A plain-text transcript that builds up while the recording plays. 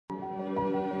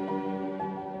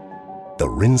the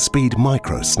Rinspeed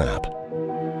MicroSnap.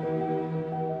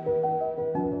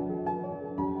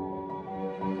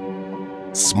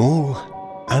 Small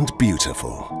and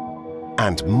beautiful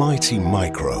and mighty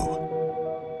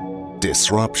micro.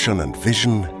 Disruption and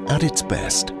vision at its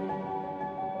best.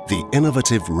 The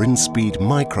innovative Rinspeed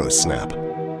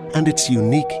MicroSnap and its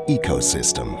unique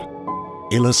ecosystem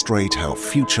illustrate how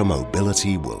future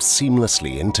mobility will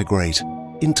seamlessly integrate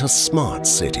into smart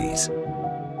cities.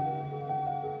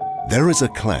 There is a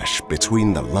clash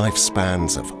between the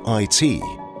lifespans of IT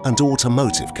and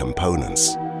automotive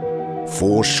components.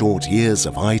 4 short years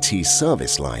of IT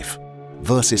service life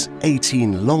versus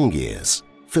 18 long years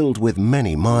filled with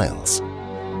many miles.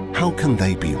 How can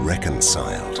they be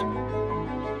reconciled?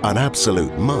 An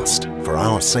absolute must for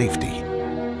our safety.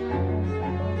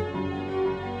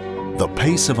 The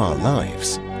pace of our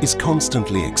lives is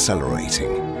constantly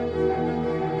accelerating.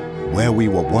 Where we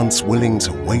were once willing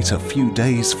to wait a few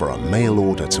days for a mail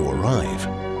order to arrive,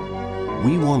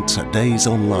 we want today's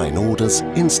online orders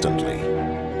instantly,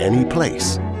 any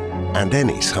place and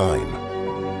any time.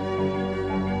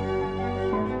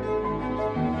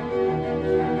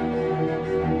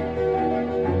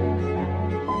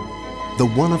 The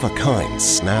one-of-a-kind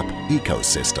Snap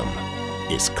ecosystem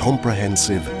is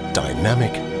comprehensive,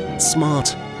 dynamic,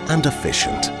 smart and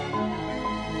efficient.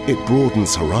 It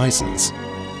broadens horizons,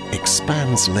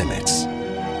 expands limits,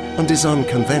 and is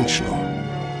unconventional.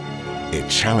 It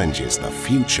challenges the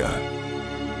future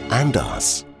and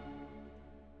us.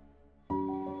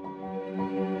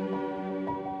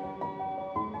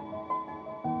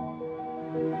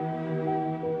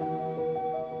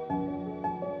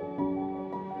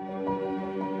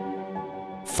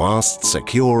 Fast,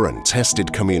 secure and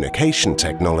tested communication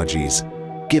technologies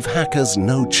give hackers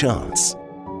no chance.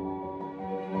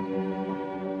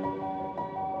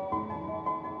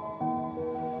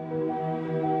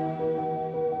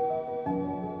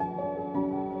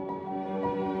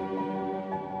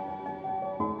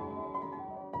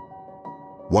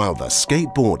 While the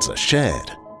skateboards are shared,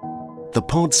 the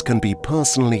pods can be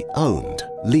personally owned,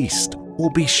 leased, or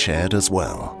be shared as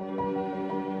well.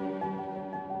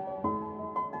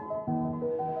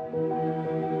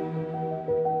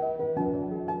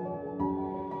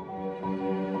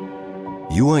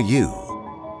 You are you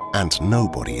and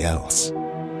nobody else.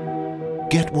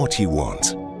 Get what you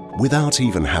want without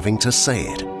even having to say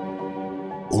it.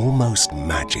 Almost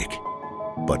magic,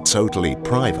 but totally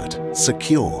private,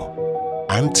 secure,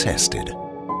 and tested.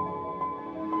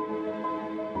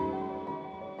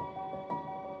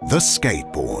 The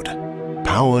skateboard,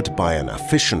 powered by an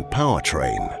efficient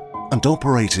powertrain and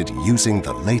operated using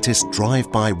the latest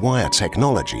drive-by-wire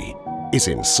technology, is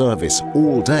in service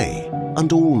all day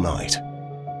and all night.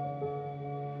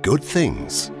 Good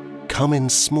things come in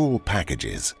small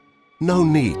packages. No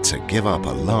need to give up a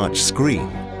large screen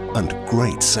and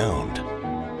great sound.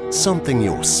 Something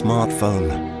your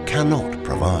smartphone cannot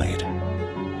provide.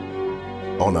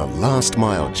 On a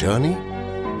last-mile journey?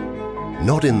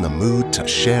 Not in the mood to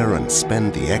share and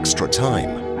spend the extra time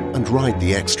and ride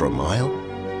the extra mile?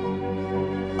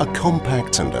 A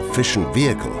compact and efficient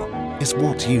vehicle is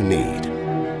what you need.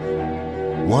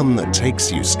 One that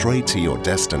takes you straight to your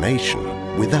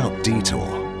destination without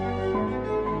detour.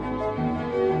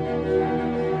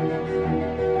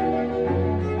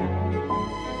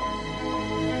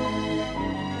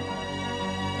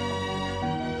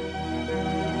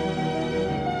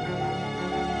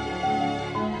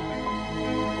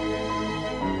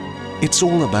 It's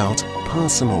all about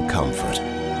personal comfort.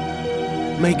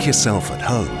 Make yourself at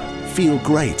home, feel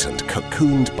great and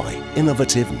cocooned by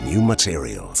innovative new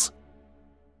materials.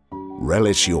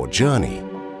 Relish your journey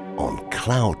on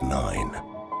Cloud 9.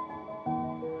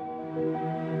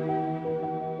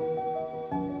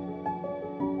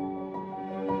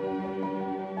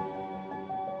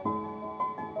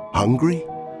 Hungry?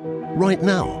 Right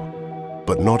now,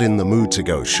 but not in the mood to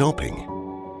go shopping?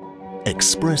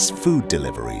 Express food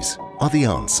deliveries are the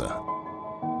answer.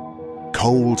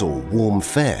 Cold or warm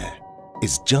fare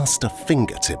is just a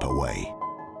fingertip away.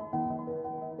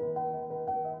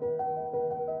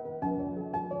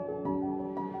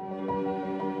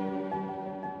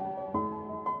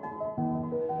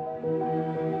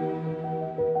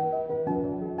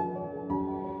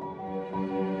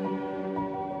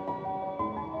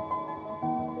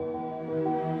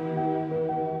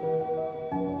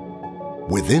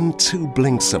 Within 2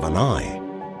 blinks of an eye,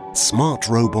 smart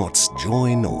robots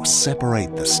join or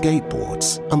separate the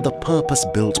skateboards and the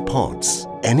purpose-built pods.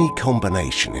 Any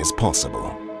combination is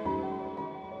possible.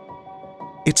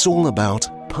 It's all about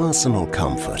personal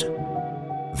comfort.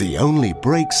 The only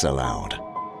brakes allowed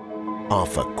are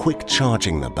for quick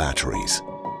charging the batteries,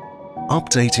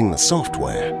 updating the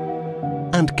software,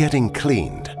 and getting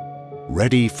cleaned,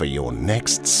 ready for your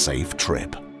next safe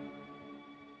trip.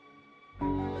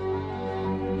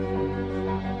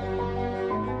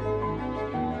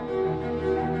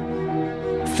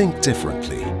 Think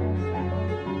differently.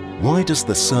 Why does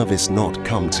the service not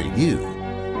come to you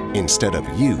instead of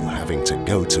you having to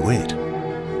go to it?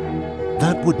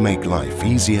 That would make life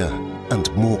easier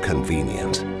and more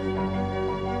convenient.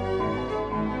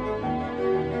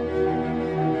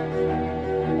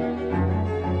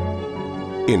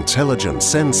 Intelligent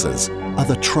sensors are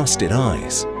the trusted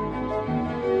eyes.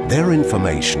 Their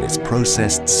information is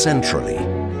processed centrally,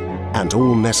 and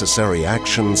all necessary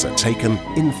actions are taken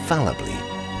infallibly,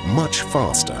 much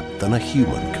faster than a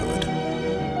human could.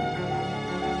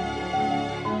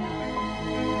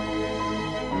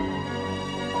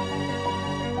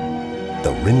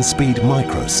 The Rinspeed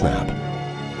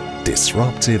MicroSnap.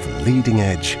 Disruptive, leading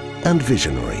edge and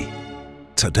visionary.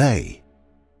 Today,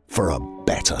 for a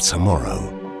better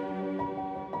tomorrow.